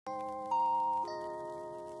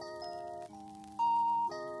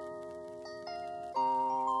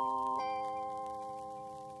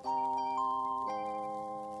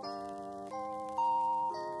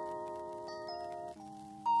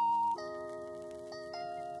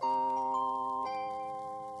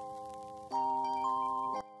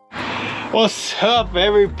What's up,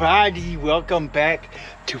 everybody? Welcome back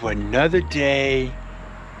to another day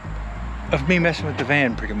of me messing with the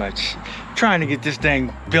van, pretty much trying to get this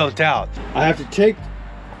thing built out. I have to take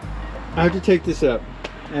this up,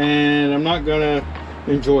 and I'm not gonna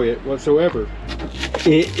enjoy it whatsoever.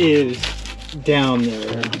 It is down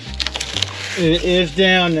there. It is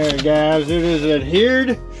down there, guys. It is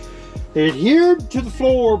adhered to the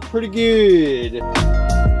floor pretty good.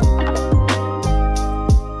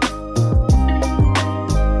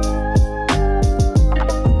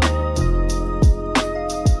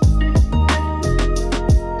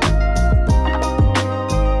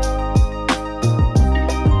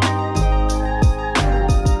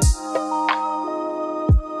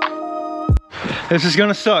 This is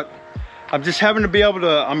gonna suck. I'm just having to be able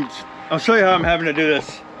to, I'll show you how I'm having to do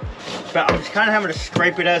this. But I'm just kind of having to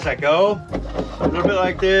scrape it as I go. A little bit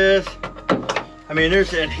like this. I mean,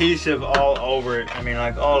 there's adhesive all over it. I mean,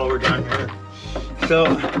 like all over down here. So,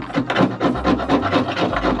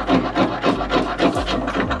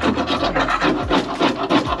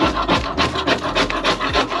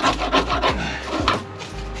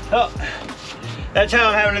 that's how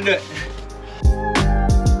I'm having to do it.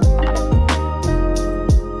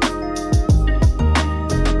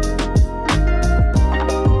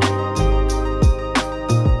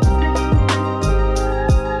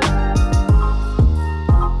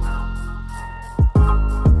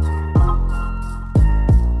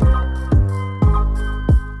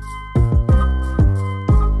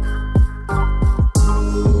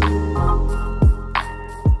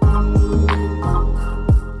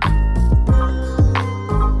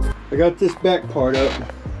 I got this back part up.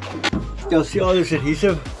 Y'all see all this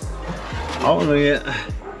adhesive? Oh, look at it.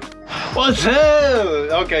 What's up?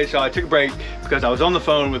 Okay, so I took a break because I was on the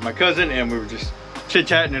phone with my cousin and we were just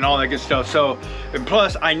chit-chatting and all that good stuff. So, and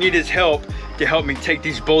plus I need his help to help me take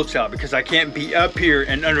these bolts out because I can't be up here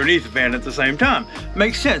and underneath the van at the same time.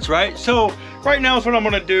 Makes sense, right? So right now, what I'm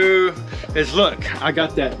gonna do is look, I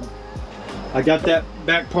got that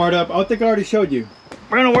back part up. I think I already showed you.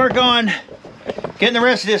 We're gonna work on getting the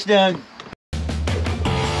rest of this done.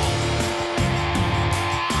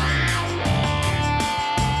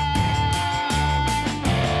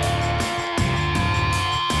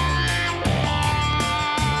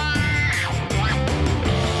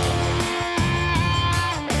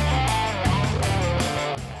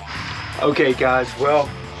 Okay guys, well,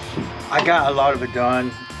 I got a lot of it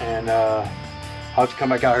done, and I'll have to come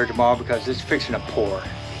back out here tomorrow because it's fixing to pour.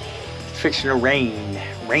 It's fixing to rain.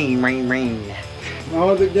 Rain. All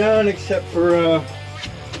of it done except for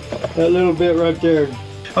that little bit right there.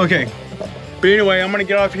 Okay, but anyway, I'm gonna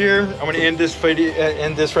get off here. I'm gonna end this video,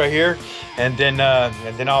 end this right here, and then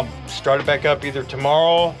I'll start it back up either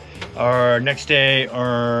tomorrow or next day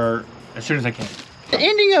or as soon as I can. The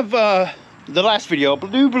ending of the last video, I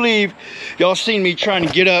do believe y'all seen me trying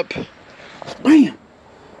to get up, bam,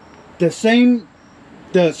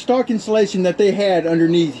 the stock insulation that they had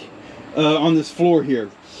underneath on this floor here.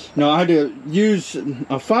 Now I had to use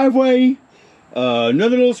a 5-way,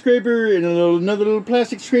 another little scraper, and another little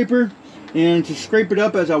plastic scraper, and to scrape it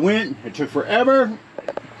up as I went. It took forever.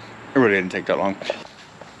 It really didn't take that long.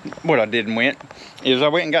 What I did and went is I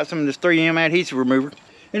went and got some of this 3M adhesive remover,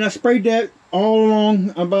 and I sprayed that all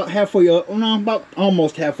along about halfway up. Oh no, about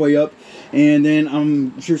almost halfway up, and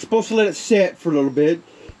then you're supposed to let it set for a little bit,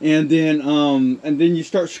 and then you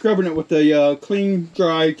start scrubbing it with a clean,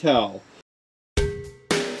 dry towel.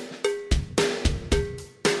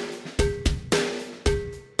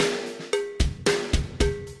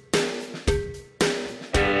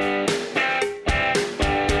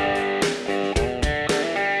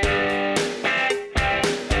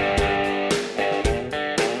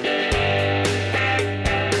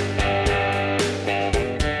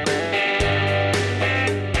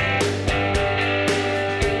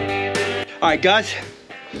 Alright guys,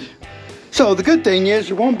 so the good thing is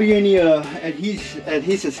there won't be any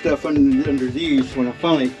adhesive stuff under these when I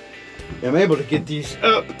finally am able to get these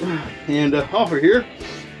up and off of here.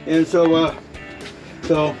 And so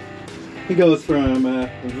it goes from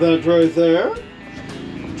that right there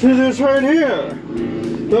to this right here.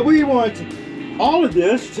 But we want all of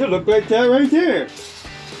this to look like that right there.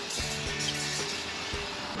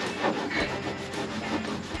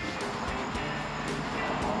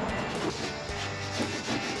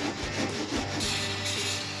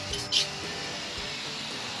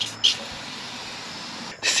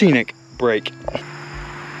 Scenic break.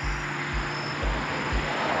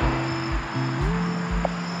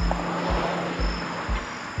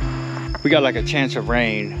 We got like a chance of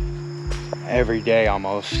rain every day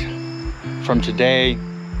almost from today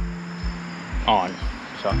on.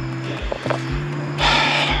 So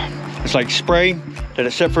it's like spray, let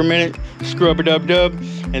it set for a minute, scrub a dub,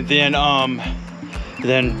 and then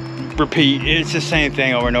repeat. It's the same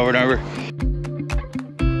thing over and over and over.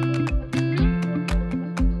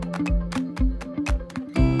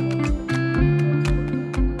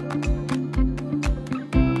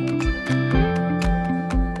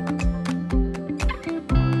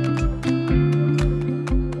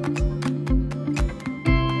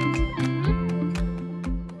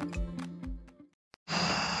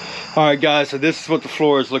 All right, guys, so this is what the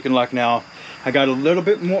floor is looking like now. I got a little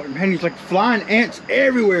bit more, man, he's like flying ants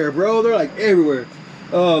everywhere, bro. They're like everywhere.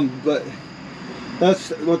 But that's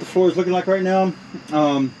what the floor is looking like right now.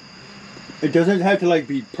 It doesn't have to like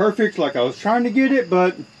be perfect like I was trying to get it,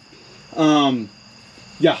 but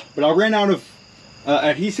yeah, but I ran out of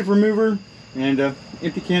adhesive remover and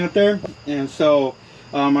empty can up there. And so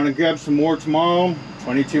I'm gonna grab some more tomorrow,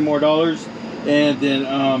 $22 more,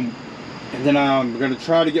 and then I'm gonna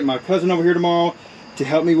try to get my cousin over here tomorrow to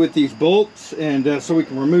help me with these bolts, and so we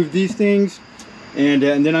can remove these things, and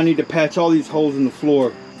then I need to patch all these holes in the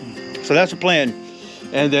floor. So that's the plan.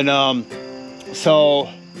 And then so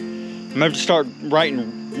I'm gonna have to start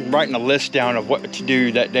writing a list down of what to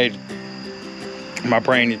do that day. My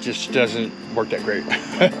brain, it just doesn't work that great.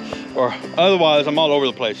 Or otherwise I'm all over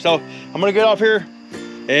the place. So I'm gonna get off here,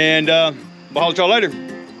 and I'll holler at y'all later.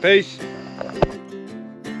 Peace.